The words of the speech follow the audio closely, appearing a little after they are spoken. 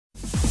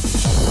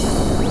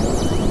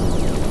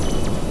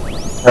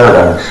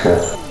Paradigm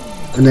shift.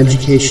 An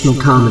educational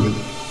comedy.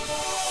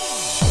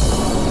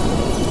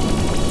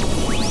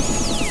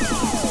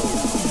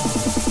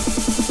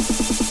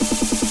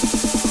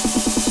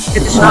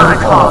 It's not a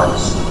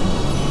cause,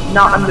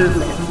 not a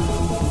movement.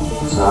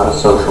 It's not a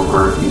social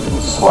group you can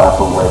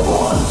slap a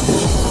label onto.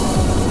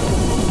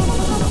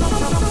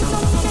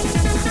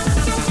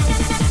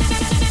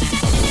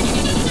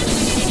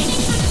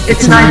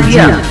 It's an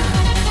idea.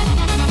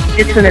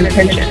 It's an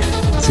intention.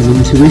 It's an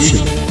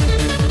intuition.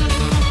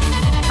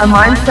 A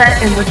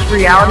mindset in which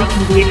reality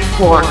can be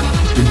explored.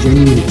 Through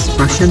genuine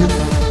expression,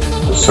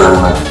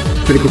 Discernment,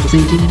 critical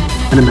thinking,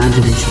 and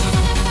imagination.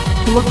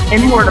 To look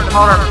inward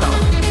upon ourselves.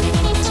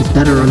 To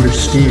better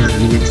understand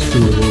the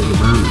external world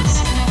around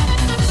us.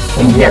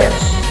 and yes,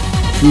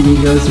 Few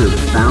egos are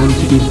bound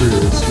to be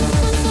bruised.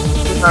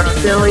 With our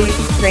silly,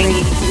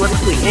 zany,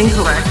 politically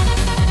incorrect,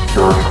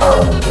 George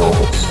Carlin and Bill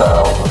Hicks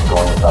style of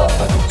going about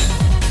things.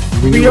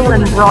 real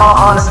and raw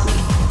honesty.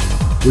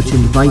 Which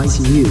invites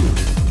you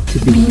to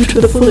be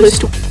to the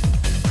fullest.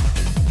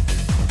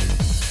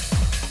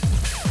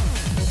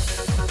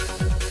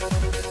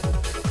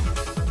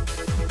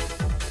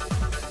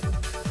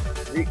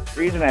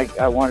 Reason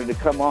I wanted to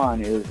come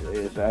on is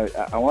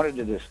I wanted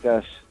to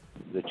discuss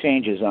the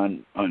changes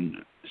on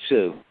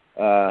Sue.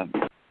 As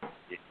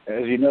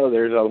you know,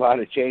 there's a lot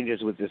of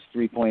changes with this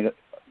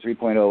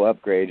 3.0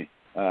 upgrade,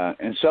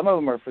 and some of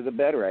them are for the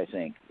better. I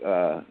think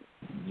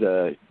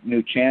the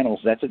new channels,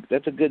 that's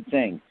a good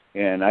thing,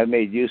 and I've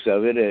made use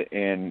of it,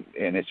 and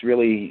it's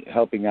really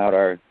helping out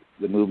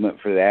the movement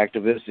for the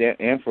activists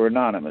and for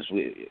Anonymous.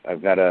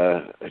 I've got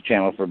a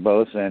channel for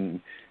both, and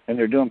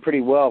they're doing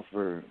pretty well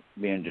for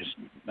being just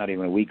not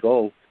even a week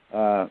old.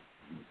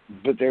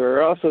 But there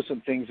are also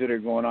some things that are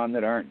going on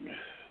that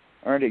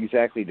aren't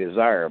exactly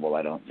desirable,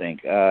 I don't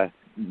think.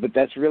 But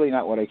that's really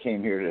not what I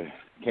came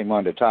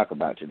on to talk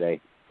about today.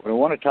 What I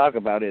want to talk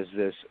about is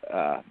this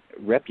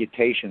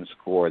reputation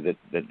score that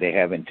they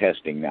have in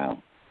testing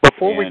now.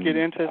 Before we get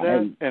into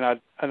that, and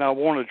I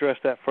want to address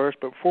that first,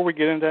 but before we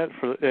get into that,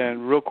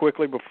 and real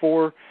quickly,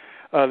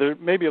 there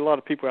may be a lot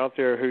of people out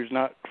there who's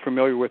not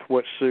familiar with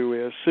what Sue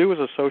is. Sue is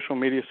a social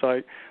media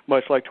site,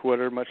 much like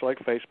Twitter, much like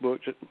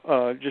Facebook, just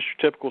your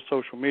typical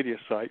social media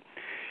site.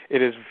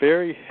 It is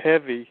very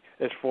heavy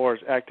as far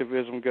as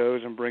activism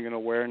goes and bringing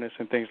awareness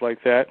and things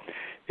like that.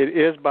 It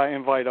is by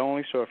invite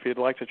only, so if you'd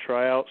like to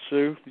try out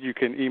Sue, you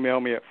can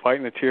email me at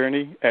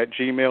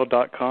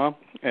fightingthetyranny@gmail.com,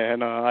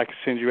 and I can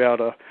send you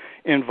out a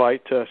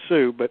invite to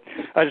Sue. But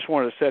I just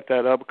wanted to set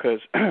that up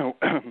because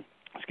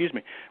excuse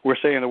me, we're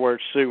saying the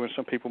word Sue, and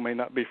some people may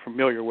not be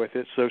familiar with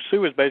it. So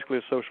Sue is basically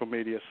a social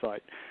media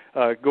site.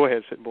 Go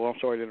ahead, Sitting Bull. I'm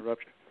sorry to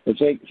interrupt you. Well,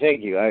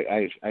 thank you.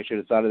 I should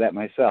have thought of that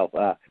myself.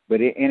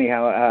 But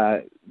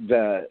anyhow,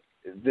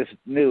 this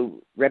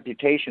new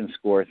reputation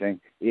score thing,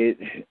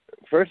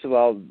 first of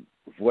all,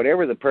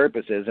 whatever the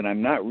purpose is, and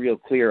I'm not real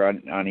clear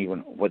on even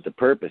what the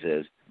purpose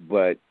is,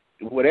 but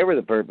whatever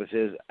the purpose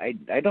is, I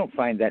don't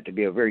find that to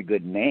be a very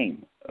good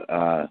name.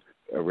 A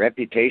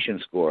reputation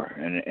score,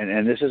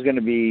 and this is going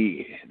to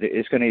be,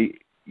 it's going to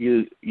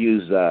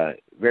use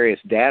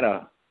various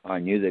data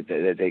on you that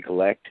they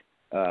collect,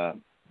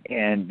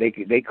 and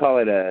they call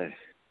it a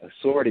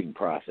sorting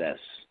process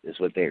is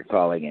what they're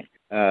calling it.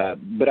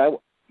 But I'd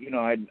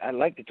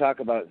like to talk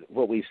about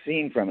what we've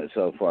seen from it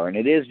so far, and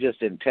it is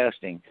just in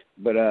testing,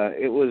 but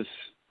it was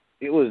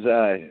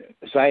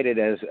cited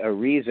as a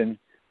reason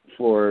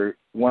for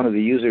one of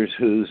the users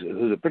who's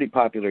a pretty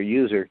popular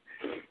user.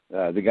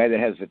 The guy that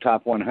has the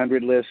top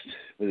 100 list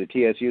for the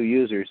TSU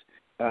users,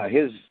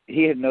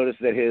 he had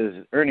noticed that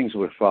his earnings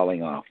were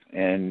falling off,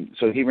 and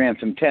so he ran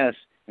some tests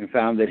and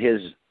found that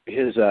his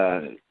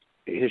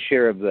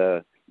share of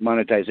the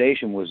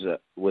monetization was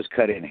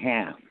cut in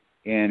half,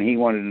 and he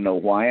wanted to know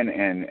why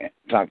and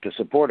talked to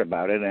support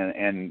about it,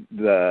 and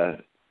the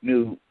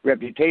new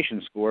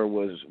reputation score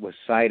was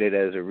cited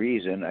as a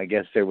reason. I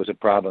guess there was a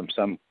problem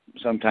some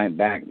time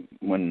back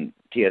when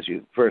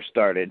TSU first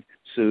started.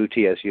 Sue,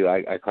 TSU,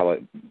 I call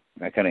it,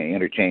 I kind of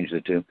interchange the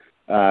two.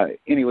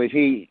 Anyways,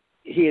 he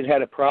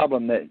had a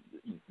problem that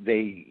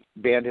they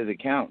banned his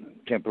account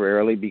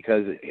temporarily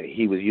because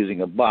he was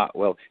using a bot.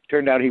 Well, it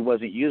turned out he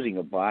wasn't using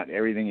a bot.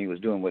 Everything he was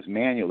doing was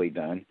manually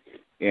done,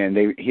 and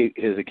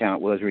his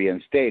account was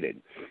reinstated.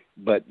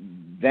 But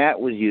that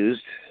was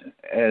used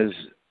as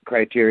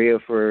criteria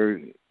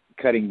for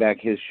cutting back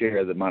his share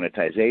of the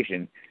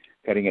monetization,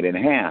 cutting it in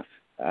half.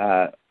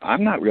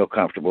 I'm not real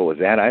comfortable with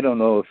that. I don't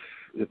know if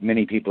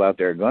many people out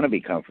there are going to be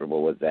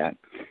comfortable with that.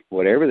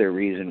 Whatever their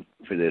reason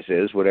for this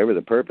is, whatever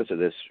the purpose of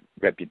this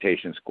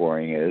reputation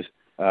scoring is,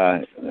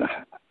 I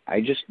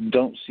just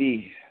don't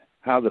see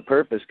how the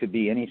purpose could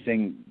be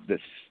anything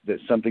that's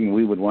something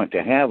we would want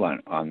to have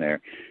on there.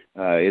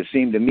 It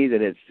seemed to me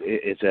that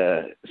it's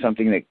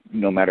something that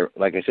no matter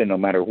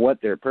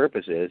what their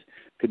purpose is,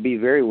 could be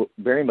very,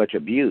 very much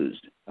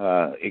abused.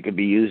 It could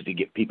be used to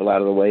get people out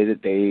of the way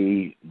that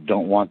they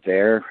don't want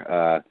there.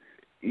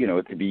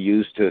 It could be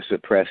used to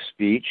suppress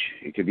speech.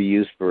 It could be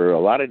used for a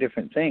lot of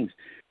different things.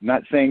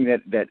 Not saying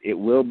that it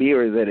will be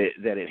or that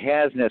it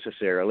has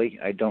necessarily.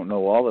 I don't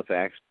know all the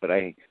facts, but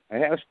I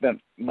have spent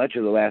much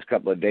of the last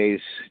couple of days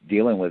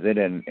dealing with it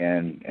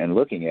and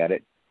looking at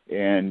it,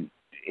 and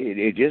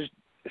it just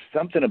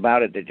something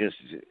about it that just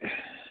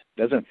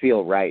doesn't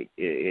feel right.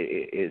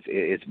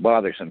 It's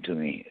bothersome to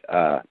me,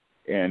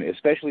 and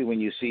especially when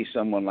you see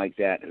someone like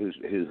that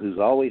who's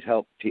always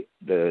helped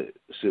the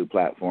Sue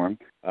platform.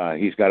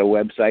 He's got a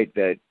website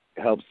that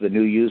helps the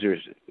new users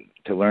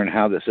to learn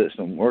how the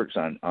system works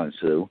on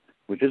Sue,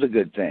 which is a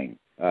good thing.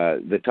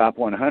 The top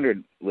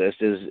 100 list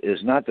is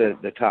not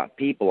the top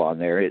people on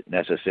there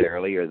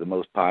necessarily, or the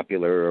most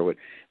popular, or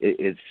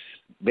it's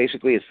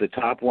basically it's the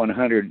top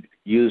 100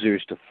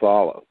 users to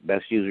follow,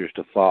 best users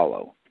to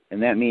follow,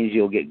 and that means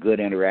you'll get good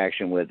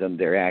interaction with them.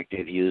 They're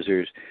active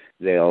users.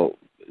 They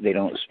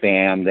don't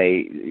spam.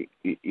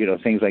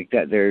 Things like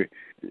that.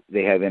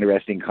 They have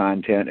interesting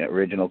content,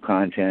 original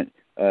content.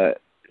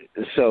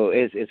 So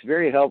it's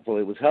very helpful.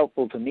 It was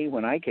helpful to me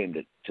when I came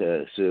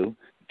to Sue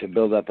to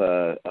build up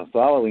a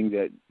following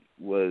that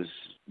was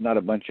not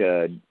a bunch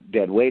of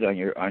dead weight on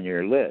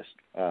your list.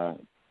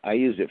 I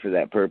used it for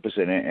that purpose,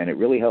 and it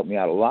really helped me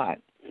out a lot.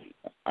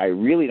 I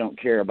really don't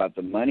care about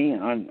the money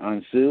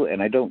on Sue,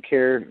 and I don't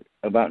care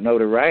about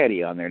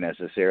notoriety on there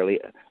necessarily,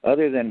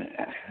 other than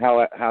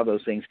how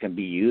those things can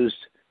be used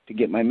to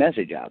get my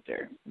message out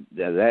there.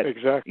 That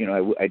exactly.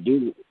 I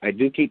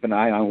do keep an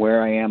eye on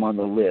where I am on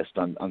the list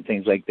on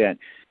things like that,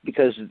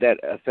 because that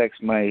affects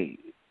my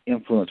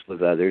influence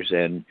with others,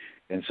 and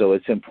so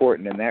it's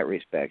important in that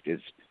respect.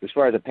 It's as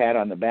far as a pat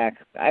on the back,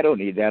 I don't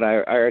need that. I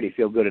already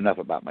feel good enough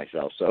about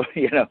myself, so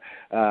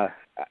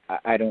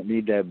I don't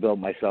need to build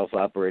myself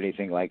up or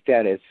anything like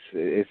that.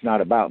 It's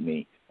not about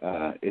me.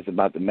 It's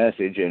about the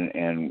message,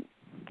 and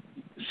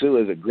Sue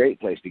is a great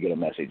place to get a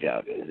message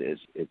out.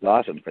 It's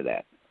awesome for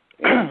that.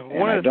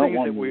 One of the things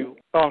that we...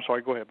 Oh, I'm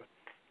sorry. Go ahead.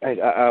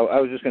 I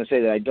was just going to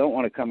say that I don't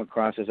want to come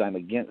across as I'm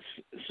against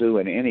Sue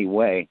in any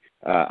way.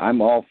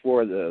 I'm all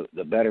for the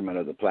betterment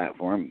of the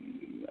platform.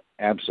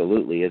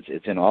 Absolutely.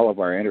 It's in all of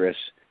our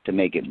interests to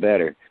make it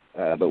better.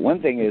 But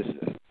one thing is,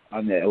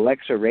 on the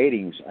Alexa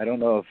ratings, I don't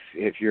know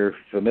if you're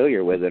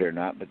familiar with it or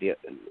not, but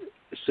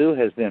Sue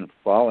has been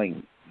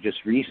falling just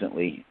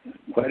recently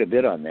quite a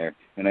bit on there.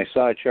 And I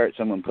saw a chart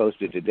someone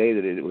posted today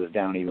that it was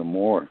down even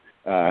more.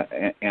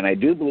 And I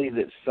do believe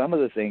that some of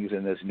the things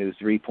in this new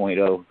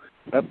 3.0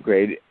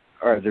 upgrade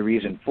are the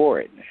reason for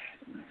it.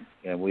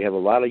 And we have a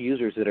lot of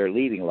users that are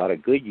leaving, a lot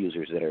of good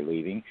users that are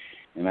leaving,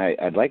 and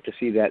I'd like to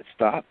see that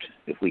stopped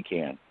if we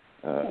can.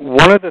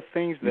 One of the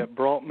things that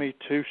brought me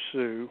to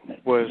Sue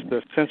was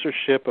the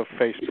censorship of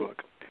Facebook.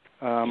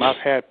 I've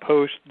had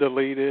posts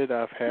deleted.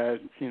 I've had,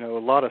 a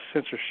lot of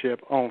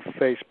censorship on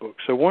Facebook.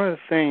 So one of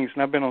the things,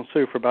 and I've been on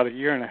Sue for about a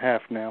year and a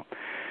half now,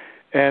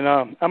 and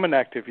I'm an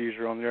active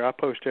user on there. I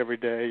post every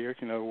day,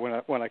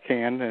 when I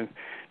can, and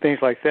things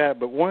like that.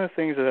 But one of the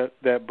things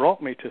that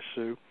brought me to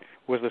Sue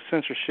was the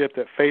censorship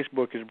that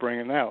Facebook is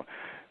bringing out.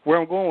 Where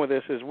I'm going with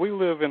this is we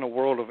live in a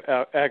world of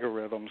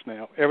algorithms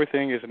now.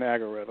 Everything is an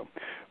algorithm.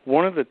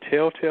 One of the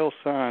telltale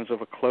signs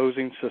of a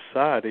closing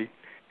society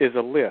is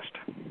a list.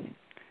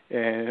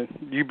 And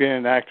you being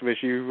an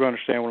activist, you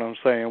understand what I'm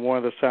saying. One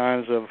of the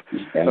signs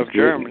of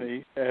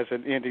Germany as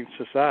an ending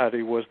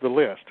society was the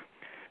list.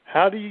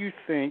 How do you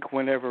think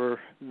whenever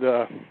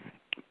the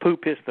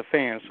poop hits the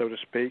fan, so to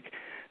speak,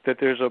 that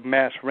there's a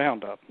mass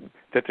roundup,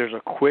 that there's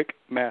a quick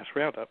mass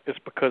roundup? It's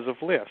because of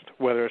list,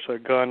 whether it's a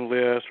gun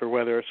list or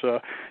whether it's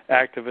a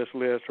activist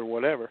list or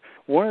whatever.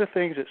 One of the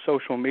things that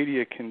social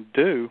media can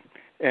do,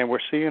 and we're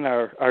seeing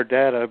our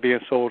data being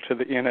sold to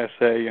the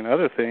NSA and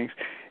other things,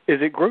 is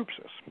it groups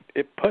us.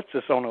 It puts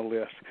us on a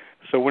list.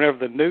 So whenever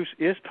the noose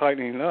is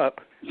tightening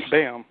up,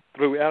 bam,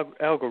 through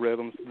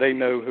algorithms, they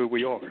know who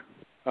we are.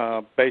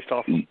 Based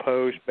off of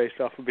posts, based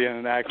off of being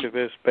an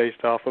activist,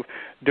 based off of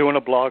doing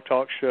a blog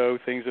talk show,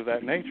 things of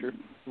that nature,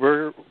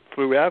 through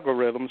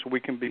algorithms,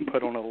 we can be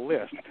put on a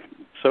list.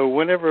 So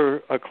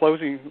whenever I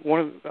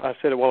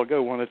said a while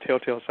ago, one of the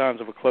telltale signs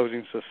of a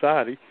closing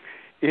society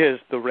is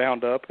the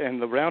roundup,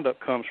 and the roundup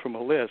comes from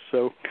a list.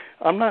 So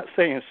I'm not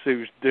saying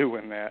Sue's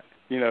doing that,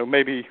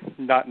 maybe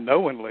not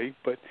knowingly,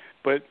 but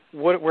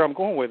where I'm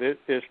going with it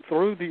is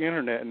through the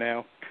internet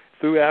now,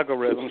 through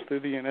algorithms,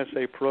 through the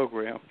NSA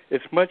program,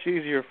 it's much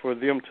easier for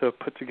them to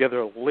put together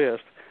a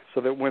list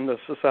so that when the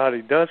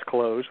society does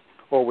close,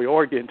 or we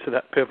are getting to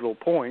that pivotal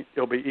point,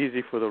 it'll be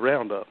easy for the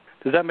roundup.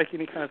 Does that make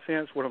any kind of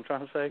sense, what I'm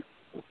trying to say?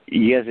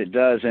 Yes, it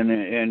does. And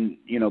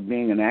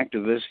being an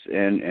activist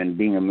and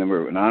being a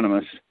member of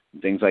Anonymous,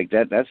 things like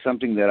that, that's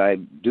something that I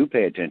do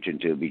pay attention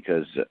to,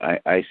 because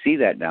I see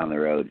that down the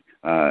road.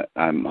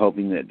 I'm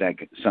hoping that's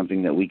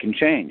something that we can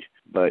change.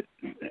 But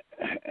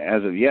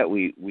as of yet,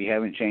 we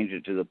haven't changed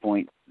it to the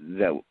point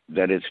that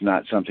it's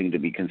not something to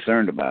be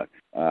concerned about.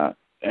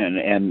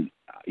 And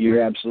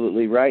you're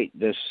absolutely right.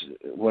 This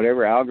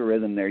whatever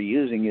algorithm they're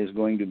using is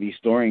going to be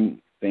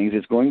storing things.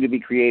 It's going to be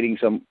creating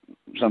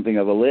something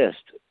of a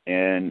list,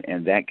 and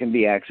that can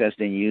be accessed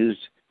and used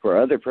for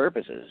other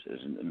purposes,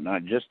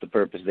 not just the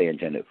purpose they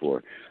intend it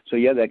for. So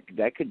yeah,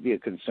 that could be a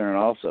concern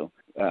also.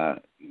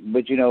 But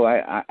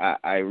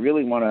I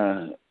really want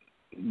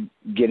to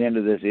get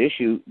into this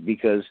issue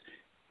because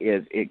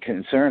it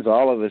concerns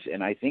all of us,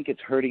 and I think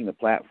it's hurting the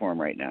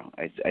platform right now.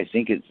 I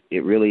think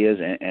it really is,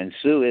 and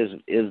Sue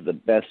is the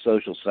best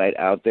social site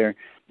out there.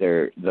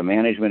 The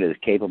management is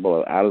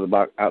capable of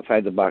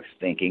outside the box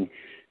thinking.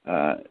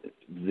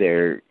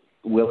 They're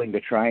willing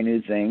to try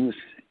new things,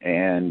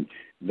 and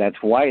that's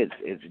why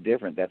it's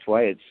different. That's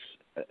why it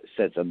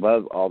sits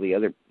above all the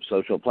other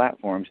social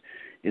platforms,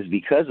 is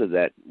because of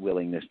that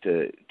willingness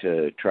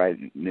to try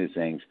new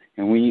things.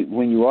 And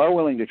when you are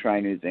willing to try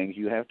new things,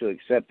 you have to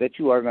accept that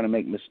you are going to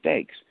make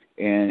mistakes.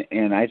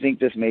 And I think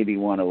this may be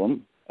one of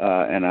them.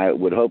 And I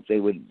would hope they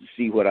would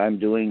see what I'm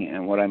doing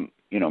and what I'm,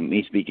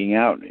 me speaking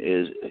out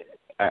is,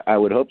 I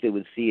would hope they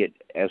would see it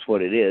as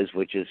what it is,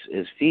 which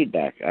is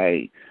feedback.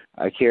 I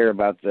care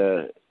about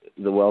the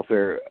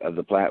welfare of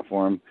the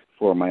platform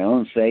for my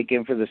own sake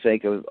and for the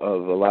sake of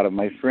a lot of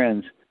my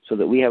friends, so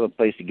that we have a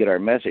place to get our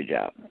message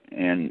out.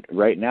 And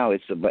right now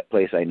it's the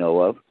place I know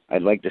of.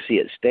 I'd like to see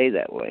it stay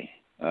that way.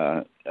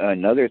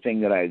 Another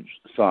thing that I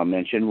saw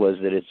mentioned was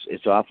that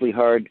it's awfully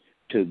hard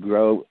to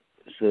grow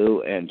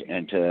Sue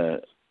and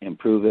to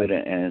improve it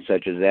and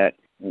such as that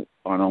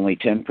on only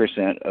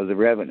 10% of the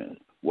revenue.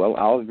 Well,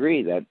 I'll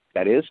agree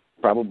that is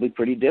probably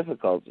pretty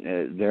difficult.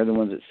 They're the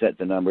ones that set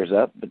the numbers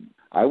up, but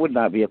I would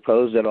not be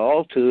opposed at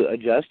all to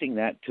adjusting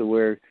that to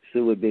where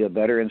Sue would be a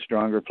better and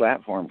stronger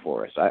platform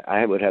for us.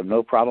 I would have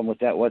no problem with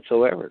that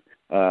whatsoever.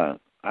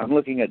 I'm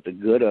looking at the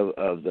good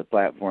of the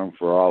platform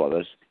for all of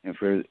us, and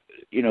for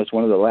it's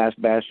one of the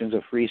last bastions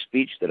of free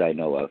speech that I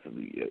know of.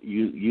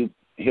 You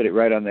hit it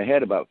right on the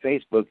head about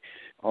Facebook,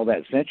 all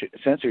that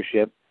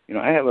censorship.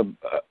 I have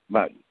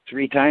about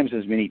 3 times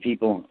as many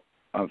people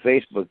on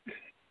Facebook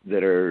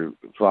that are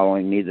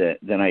following me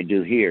than I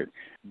do here,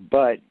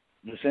 but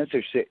the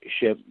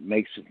censorship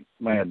makes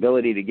my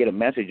ability to get a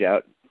message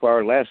out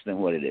far less than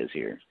what it is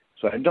here.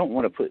 So I don't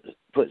want to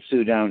put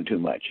Sue down too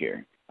much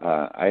here.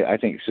 I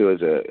think Sue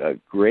is a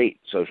great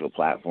social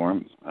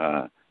platform.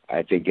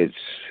 I think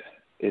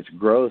its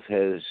growth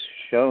has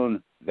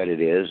shown that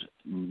it is,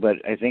 but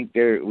I think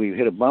we've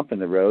hit a bump in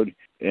the road,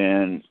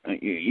 and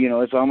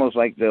it's almost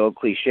like the old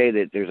cliche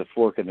that there's a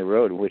fork in the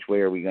road. Which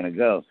way are we going to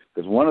go?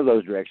 Because one of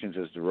those directions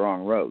is the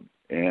wrong road,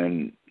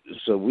 and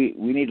so we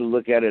need to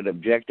look at it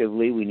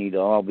objectively. We need to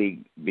all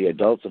be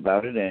adults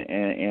about it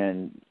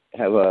and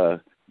have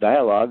a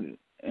dialogue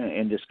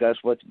and discuss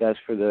what's best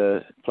for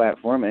the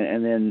platform,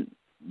 and then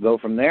go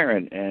from there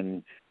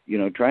and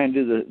try and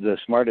do the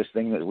smartest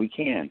thing that we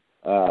can.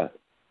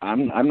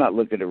 I'm not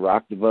looking to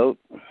rock the boat.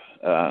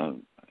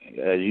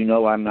 As you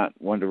know, I'm not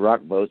one to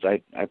rock boats.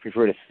 I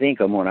prefer to think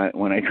them when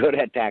I go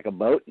to attack a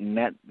boat, and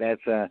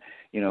that's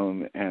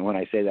and when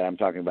I say that, I'm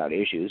talking about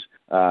issues.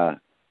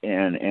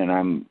 And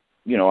I'm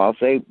I'll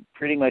say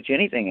pretty much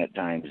anything at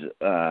times,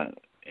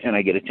 and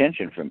I get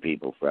attention from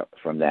people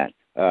from that.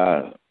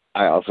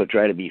 I also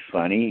try to be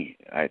funny.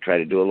 I try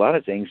to do a lot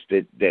of things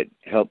that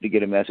help to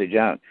get a message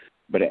out.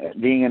 But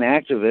being an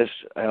activist,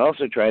 I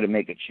also try to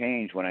make a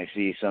change when I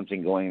see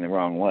something going the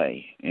wrong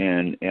way.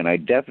 And I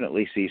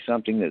definitely see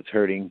something that's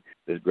hurting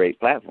this great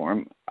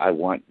platform. I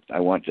want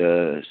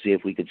to see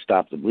if we could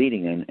stop the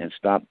bleeding and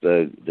stop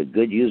the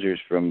good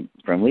users from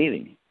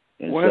leaving.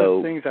 And one of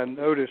the things I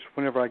noticed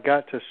whenever I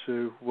got to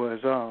Sue was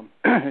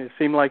it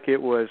seemed like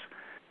it was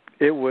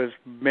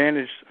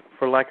managed,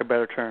 for lack of a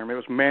better term, it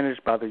was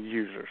managed by the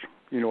users.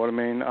 You know what I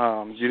mean?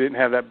 You didn't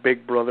have that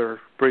big brother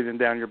breathing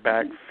down your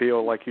back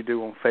feel like you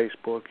do on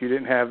Facebook. You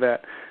didn't have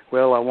that,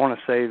 well, I want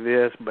to say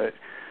this, but,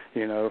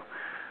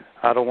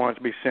 I don't want it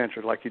to be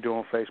censored like you do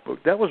on Facebook.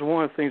 That was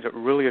one of the things that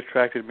really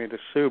attracted me to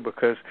Sue,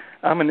 because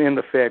I'm an in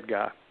the Fed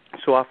guy.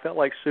 So I felt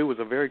like Sue was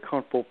a very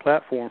comfortable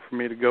platform for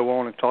me to go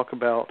on and talk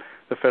about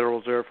the Federal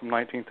Reserve from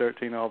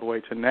 1913 all the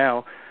way to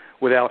now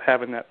without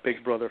having that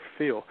big brother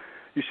feel.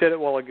 You said it a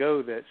while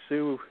ago that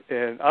Sue,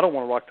 and I don't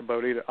want to rock the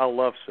boat either. I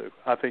love Sue.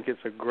 I think it's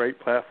a great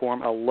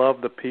platform. I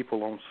love the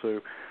people on Sue.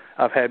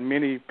 I've had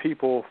many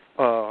people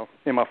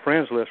in my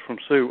friends list from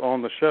Sue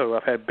on the show.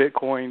 I've had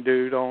Bitcoin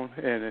dude on,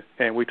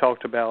 and we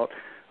talked about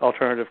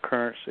alternative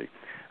currency.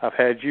 I've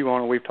had you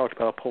on, and we've talked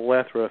about a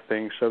plethora of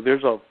things. So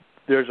there's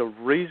a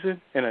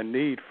reason and a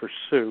need for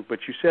Sue. But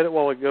you said it a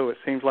while ago, it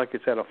seems like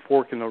it's at a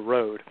fork in the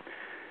road.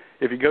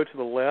 If you go to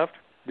the left,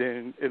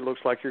 then it looks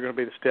like you're going to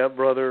be the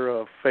stepbrother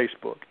of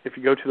Facebook. If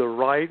you go to the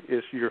right,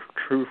 it's your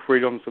true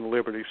freedoms and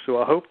liberties.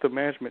 So I hope the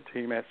management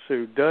team at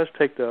Sue does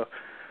take the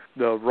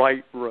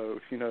right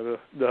road,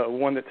 the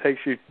one that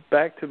takes you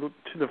back to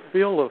the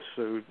feel of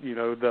Sue,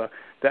 the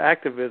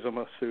activism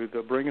of Sue,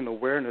 the bringing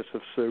awareness of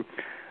Sue.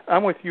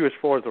 I'm with you as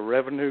far as the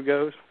revenue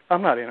goes.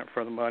 I'm not in it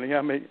for the money.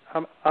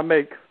 I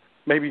make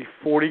maybe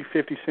 40,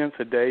 50 cents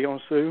a day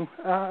on Sue.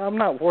 I'm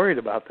not worried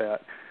about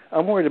that.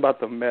 I'm worried about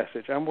the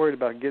message. I'm worried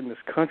about getting this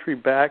country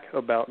back,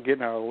 about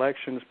getting our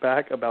elections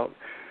back, about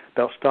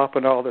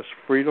stopping all this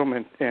freedom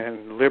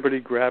and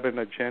liberty-grabbing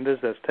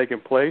agendas that's taking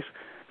place.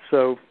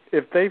 So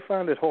if they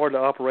find it hard to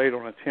operate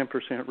on a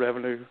 10%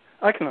 revenue,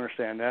 I can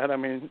understand that. I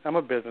mean, I'm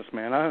a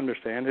businessman. I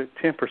understand it.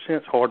 10%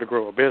 is hard to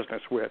grow a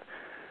business with.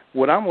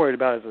 What I'm worried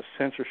about is the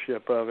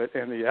censorship of it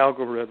and the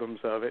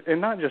algorithms of it,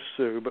 and not just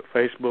Sue, but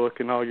Facebook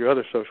and all your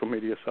other social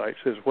media sites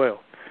as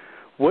well.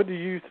 What do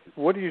you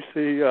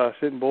see,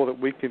 Sitting Bull, that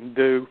we can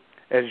do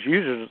as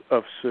users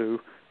of Sue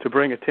to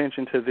bring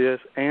attention to this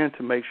and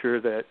to make sure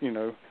that,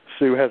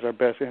 Sue has our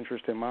best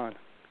interest in mind?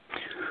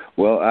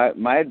 Well,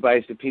 my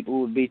advice to people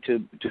would be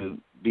to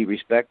be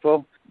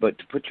respectful, but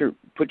to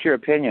put your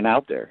opinion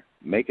out there,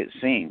 make it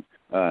seen.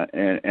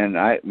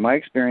 My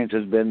experience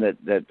has been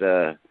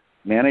that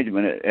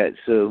management at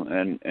Sue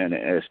and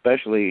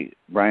especially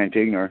Brian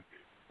Tignor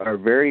are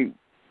very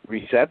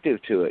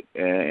receptive to it,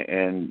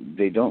 and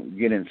they don't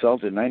get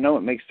insulted. And I know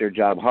it makes their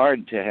job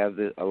hard to have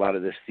a lot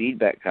of this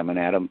feedback coming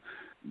at them,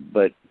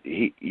 but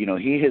he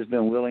has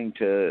been willing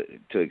to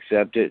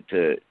accept it,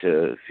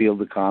 to field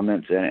the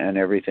comments and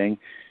everything,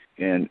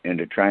 and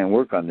to try and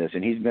work on this.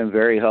 And he's been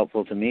very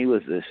helpful to me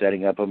with the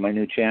setting up of my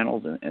new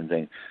channels and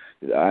things.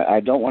 I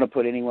don't want to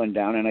put anyone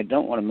down, and I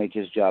don't want to make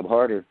his job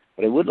harder,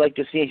 but I would like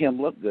to see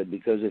him look good,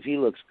 because if he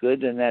looks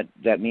good, then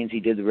that means he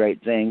did the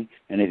right thing,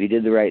 and if he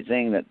did the right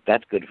thing,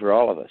 that's good for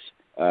all of us.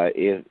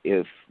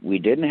 If we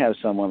didn't have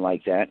someone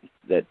like that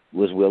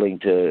was willing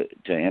to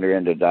enter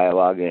into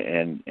dialogue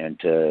and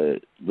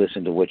to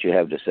listen to what you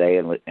have to say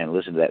and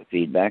listen to that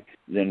feedback,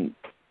 then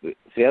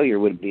failure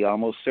would be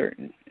almost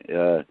certain.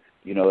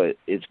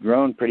 It's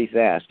grown pretty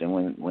fast, and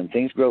when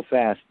things grow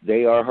fast,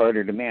 they are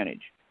harder to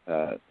manage.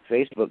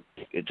 Facebook,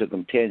 it took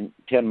them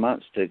 10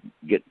 months to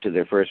get to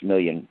their first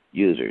million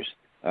users.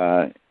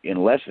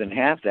 In less than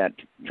half that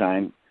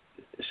time,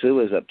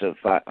 Sue is up to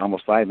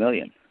almost 5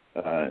 million.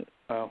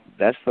 Wow.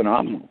 That's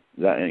phenomenal.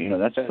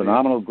 That's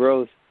phenomenal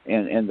growth.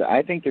 And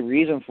I think the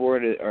reason for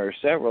it are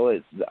several.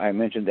 I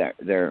mentioned that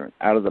they're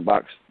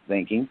out-of-the-box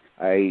thinking.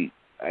 I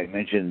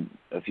mentioned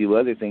a few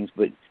other things,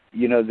 but,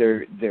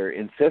 their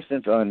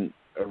insistence on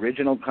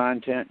original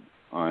content,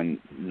 on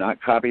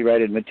not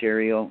copyrighted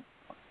material,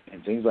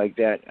 and things like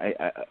that.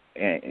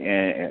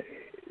 And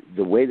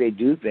the way they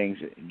do things,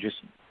 just,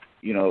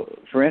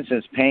 for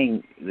instance,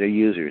 paying their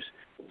users.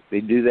 They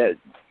do that,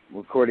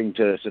 according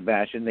to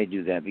Sebastian, they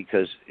do that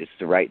because it's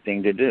the right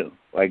thing to do.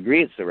 I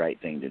agree it's the right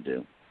thing to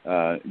do.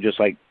 Just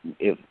like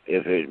if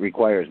it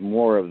requires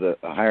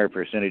a higher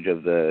percentage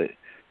of the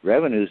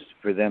revenues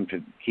for them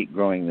to keep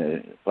growing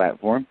the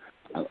platform,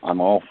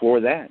 I'm all for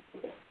that.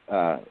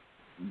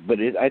 But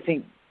I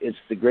think it's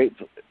the great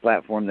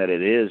platform that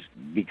it is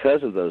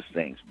because of those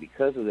things,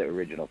 because of the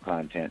original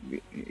content.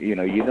 You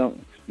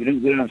don't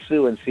get on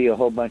Sue and see a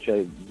whole bunch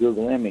of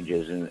Google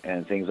images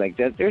and things like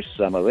that. There's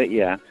some of it,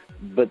 yeah,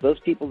 but those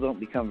people don't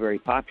become very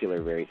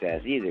popular very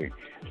fast either.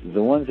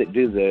 The ones that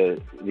do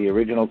the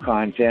original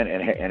content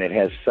and it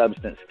has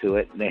substance to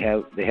it, and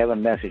they have a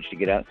message to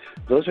get out,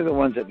 those are the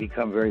ones that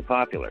become very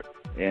popular.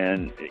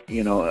 And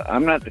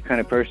I'm not the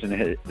kind of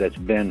person that's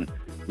been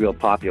real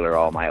popular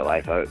all my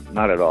life.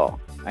 Not at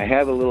all. I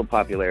have a little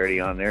popularity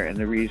on there, and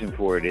the reason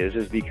for it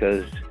is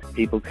because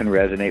people can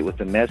resonate with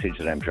the message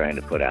that I'm trying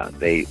to put out.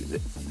 They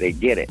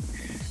get it.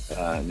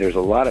 There's a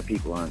lot of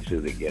people on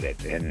Sue that get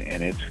it,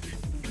 and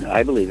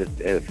I believe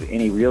if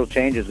any real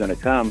change is going to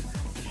come,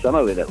 some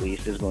of it at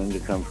least is going to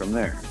come from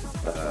there.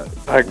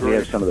 I agree. We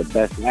have some of the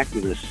best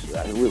activists,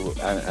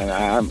 and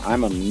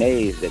I'm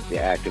amazed at the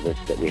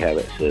activists that we have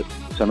at Sue.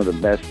 Some of the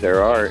best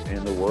there are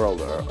in the world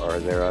are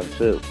there on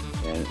Sue,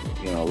 and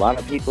a lot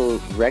of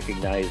people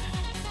recognize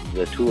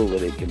the tool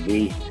that it can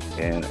be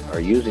and are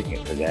using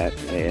it for that,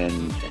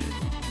 and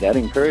that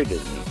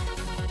encourages me.